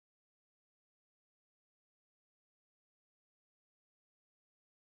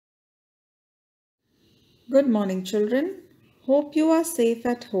Good morning, children. Hope you are safe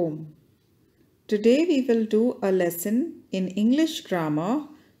at home. Today we will do a lesson in English grammar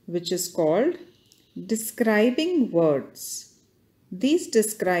which is called describing words. These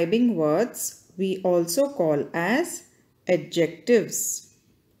describing words we also call as adjectives.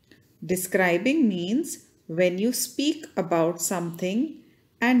 Describing means when you speak about something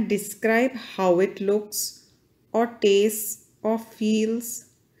and describe how it looks or tastes or feels,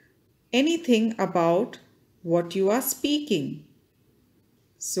 anything about what you are speaking.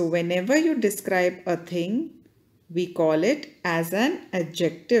 So whenever you describe a thing, we call it as an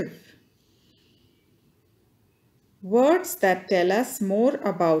adjective. Words that tell us more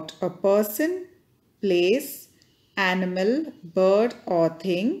about a person, place, animal, bird or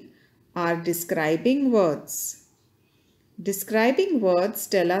thing are describing words. Describing words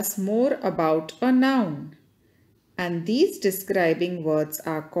tell us more about a noun, and these describing words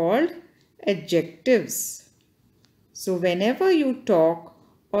are called adjectives. So whenever you talk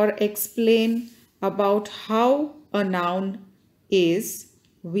or explain about how a noun is,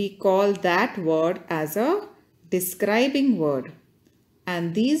 we call that word as a describing word.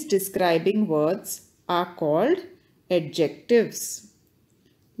 And these describing words are called adjectives.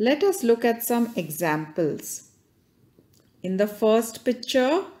 Let us look at some examples. In the first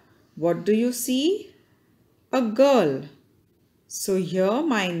picture, what do you see? A girl. So here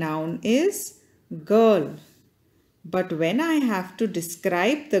my noun is girl. But when I have to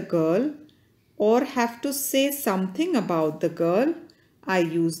describe the girl or have to say something about the girl, I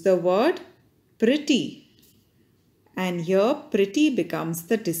use the word pretty. And here pretty becomes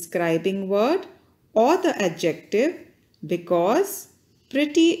the describing word or the adjective because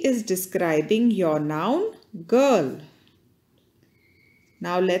pretty is describing your noun girl.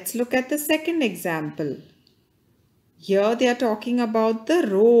 Now let's look at the second example. Here they are talking about the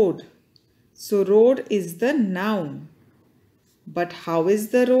road. So road is the noun. But how is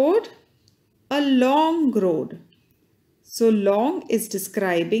the road? A long road. So long is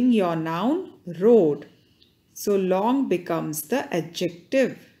describing your noun road. So long becomes the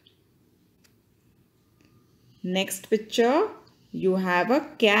adjective. Next picture, you have a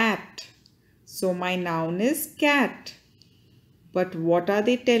cat. So my noun is cat. But what are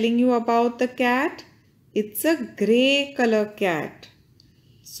they telling you about the cat? It's a grey color cat.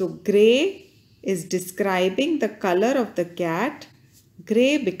 So grey is describing the color of the cat.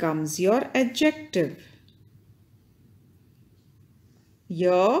 Grey becomes your adjective.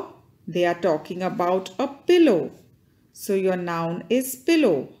 Here they are talking about a pillow. So your noun is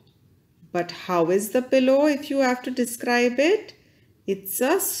pillow. But how is the pillow if you have to describe it? It's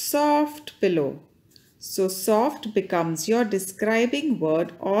a soft pillow. So soft becomes your describing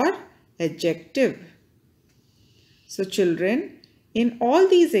word or adjective. So children, in all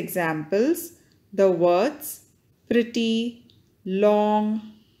these examples, the words pretty,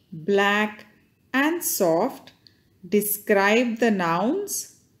 long, black and soft describe the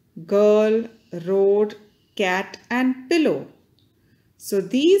nouns girl, road, cat and pillow. So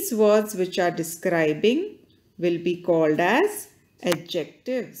these words which are describing will be called as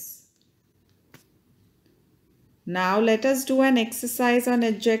adjectives. Now let us do an exercise on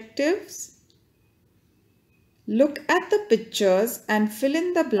adjectives. Look at the pictures and fill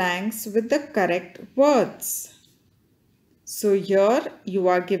in the blanks with the correct words. So here you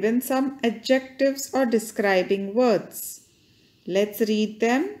are given some adjectives or describing words. Let's read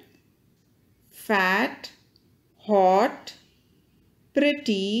them. Fat, hot,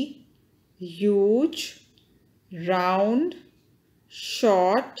 pretty, huge, round,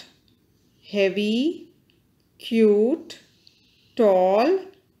 short, heavy, cute, tall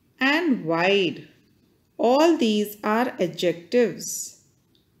and wide. All these are adjectives.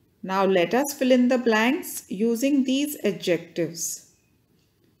 Now let us fill in the blanks using these adjectives.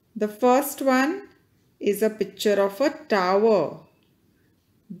 The first one is a picture of a tower.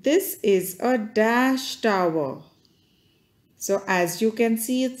 This is a dash tower. So as you can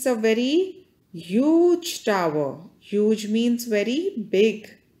see, it's a very huge tower. Huge means very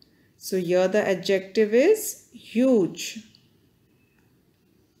big. So here the adjective is huge.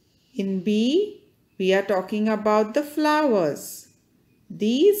 In B, we are talking about the flowers.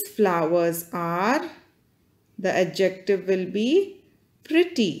 These flowers are, the adjective will be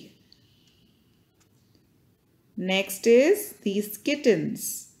pretty. Next is these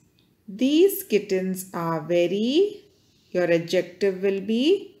kittens. These kittens are very, your adjective will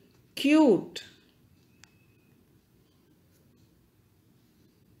be cute.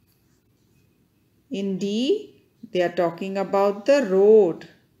 In D, they are talking about the road.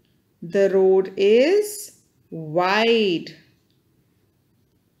 The road is wide.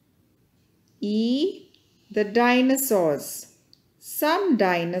 E, The dinosaurs. Some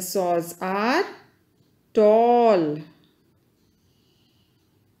dinosaurs are tall.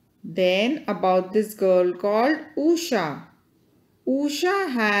 Then about this girl called Usha.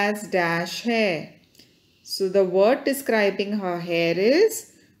 Usha has dash hair. So the word describing her hair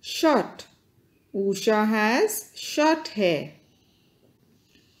is short. Usha has short hair.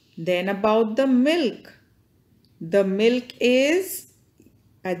 Then about the milk. The milk is,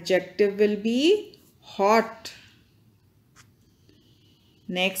 adjective will be hot.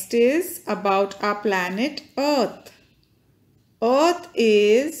 Next is about our planet Earth. Earth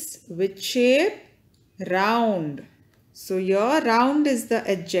is which shape? Round. So your round is the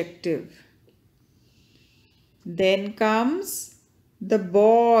adjective. Then comes the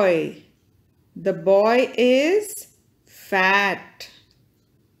boy. The boy is fat.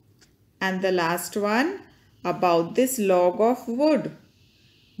 And the last one about this log of wood.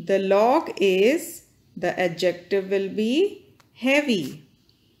 The log is, the adjective will be heavy.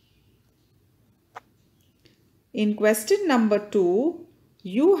 In question number 2,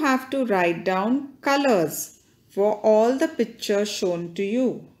 you have to write down colors for all the pictures shown to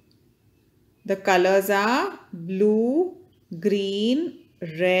you. The colors are blue, green,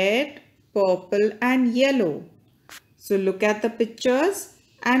 red, purple and yellow. So look at the pictures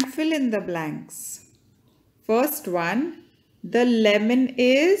and fill in the blanks. First one, the lemon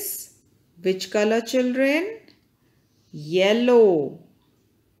is which color, children? Yellow.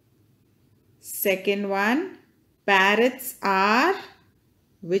 Second one, parrots are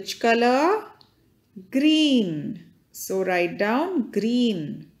which color? Green. So write down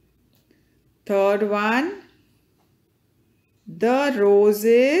green. Third one, the rose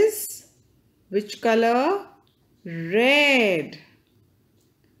is which color? Red.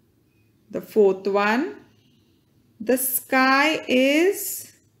 The fourth one, the sky is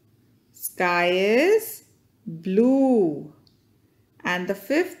blue. And the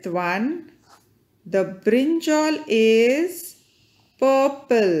fifth one, the brinjal is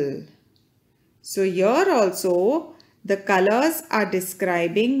purple. So here also the colors are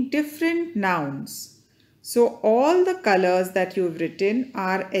describing different nouns. So all the colors that you've written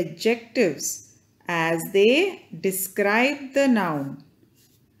are adjectives as they describe the noun.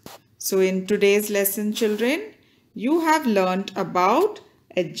 So in today's lesson, children, you have learnt about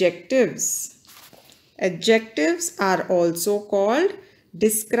adjectives. Adjectives are also called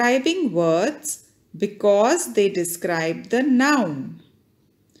describing words because they describe the noun.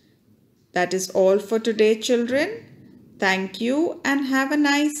 That is all for today, children. Thank you and have a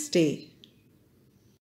nice day.